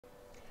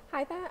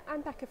Hi there,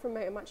 I'm Becca from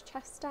Motor Match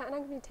Chester and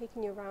I'm going to be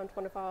taking you around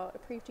one of our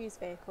approved used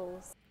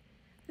vehicles.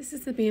 This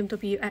is the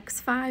BMW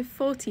X5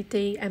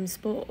 40d M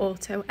Sport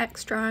Auto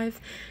xDrive.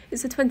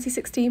 It's a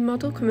 2016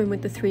 model coming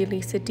with the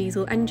 3-litre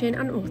diesel engine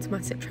and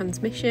automatic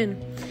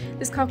transmission.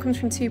 This car comes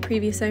from 2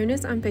 previous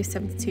owners and boasts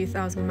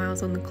 72,000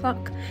 miles on the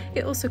clock.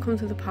 It also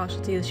comes with a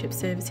partial dealership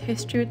service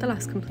history with the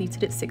last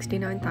completed at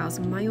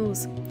 69,000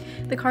 miles.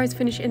 The car is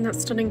finished in that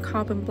stunning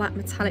carbon black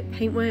metallic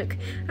paintwork,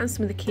 and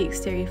some of the key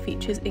exterior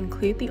features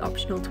include the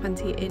optional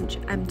 20-inch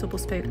M double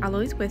spoke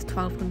alloys worth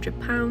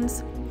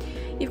 £1,200.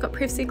 You've got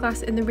privacy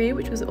glass in the rear,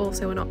 which was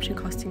also an option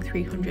costing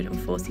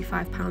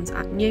 £345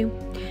 at new.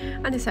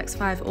 And this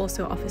X5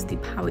 also offers the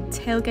powered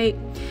tailgate.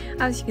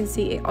 As you can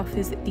see, it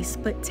offers the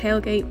split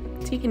tailgate,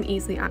 so you can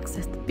easily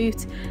access the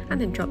boot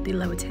and then drop the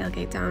lower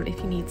tailgate down if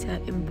you need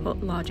to input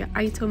larger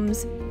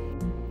items.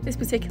 This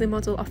particular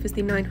model offers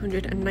the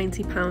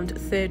 £990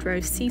 third row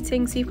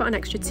seating, so you've got an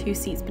extra 2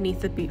 seats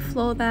beneath the boot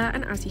floor there,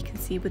 and as you can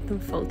see with them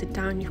folded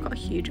down, you've got a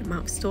huge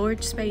amount of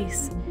storage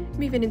space.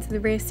 Moving into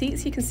the rear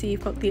seats, you can see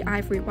you've got the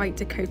ivory white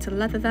Dakota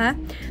leather there.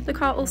 The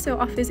car also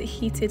offers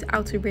heated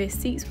outer rear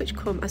seats which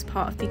come as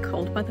part of the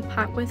cold weather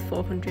pack with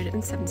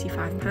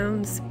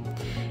 £475.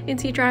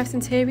 Into your driver's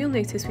interior, you'll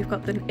notice we've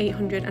got the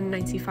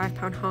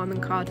 £895 Harman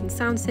Kardon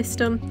sound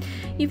system.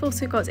 You've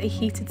also got a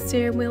heated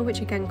steering wheel, which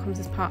again comes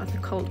as part of the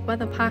cold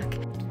weather pack.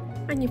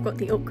 And you've got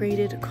the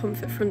upgraded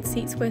comfort front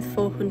seats worth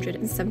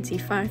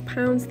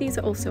 £475. These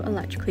are also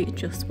electrically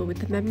adjustable with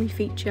the memory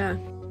feature.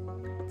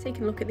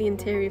 Taking a look at the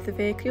interior of the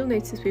vehicle, you'll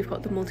notice we've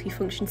got the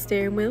multi-function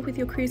steering wheel with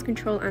your cruise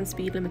control and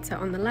speed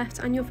limiter on the left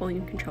and your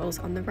volume controls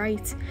on the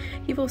right.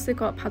 You've also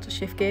got paddle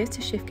shift gears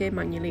to shift gear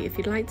manually if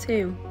you'd like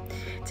to.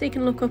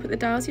 Taking a look up at the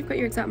dials, you've got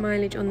your exact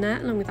mileage on there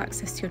along with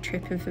access to your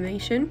trip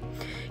information.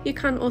 You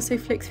can also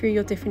flick through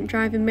your different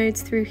driving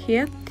modes through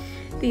here.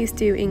 These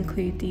do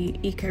include the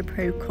Eco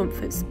Pro,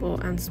 Comfort,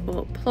 Sport and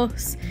Sport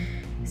Plus,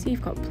 so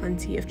you've got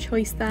plenty of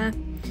choice there.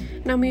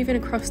 Now moving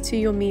across to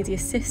your media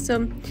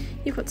system,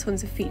 you've got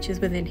tons of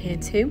features within here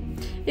too.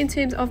 In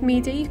terms of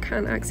media, you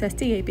can access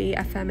DAB,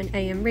 FM and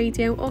AM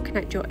radio or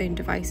connect your own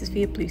devices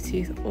via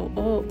Bluetooth or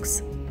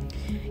aux.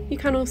 You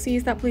can also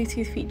use that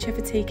Bluetooth feature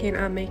for taking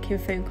and making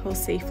phone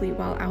calls safely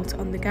while out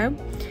on the go.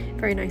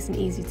 Very nice and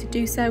easy to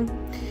do so.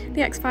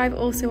 The X5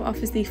 also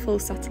offers the full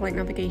satellite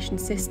navigation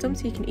system,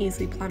 so you can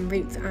easily plan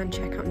routes and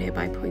check out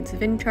nearby points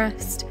of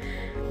interest.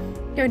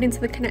 Going into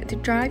the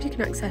connected drive, you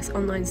can access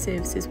online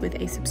services with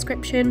a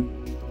subscription.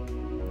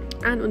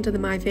 And under the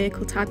My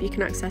Vehicle tab, you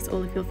can access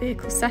all of your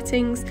vehicle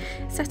settings,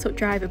 set up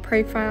driver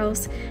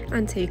profiles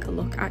and take a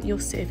look at your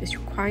service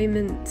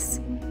requirements.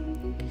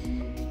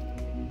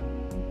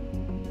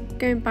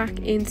 Going back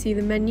into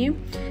the menu,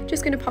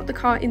 just going to pop the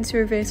car into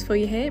reverse for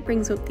you here. It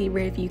brings up the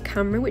rear view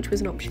camera, which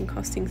was an option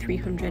costing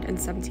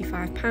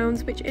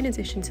 £375, which in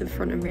addition to the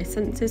front and rear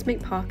sensors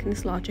make parking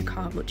this larger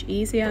car much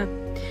easier.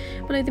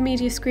 Below the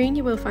media screen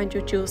you will find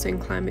your dual zone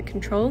climate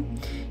control.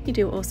 You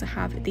do also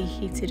have the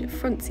heated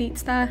front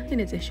seats there, in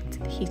addition to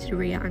the heated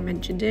rear I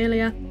mentioned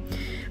earlier.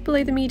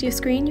 Below the media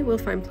screen you will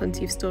find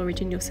plenty of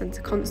storage in your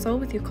centre console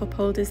with your cup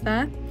holders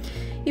there.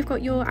 You've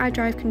got your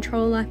iDrive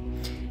controller,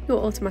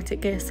 your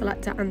automatic gear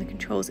selector and the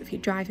controls of your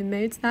driving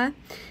modes there,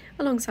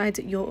 alongside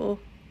your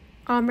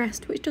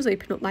armrest, which does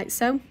open up like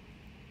so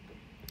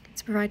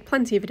to provide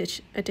plenty of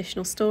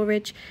additional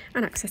storage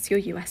and access to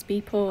your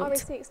USB port.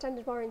 RAC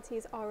extended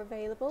warranties are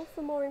available.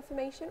 For more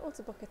information or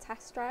to book a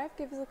test drive,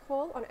 give us a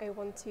call on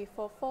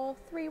 01244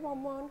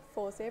 311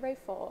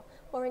 404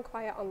 or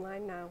inquire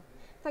online now.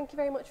 Thank you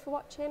very much for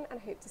watching and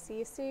I hope to see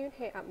you soon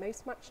here at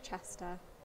Motor Match Chester.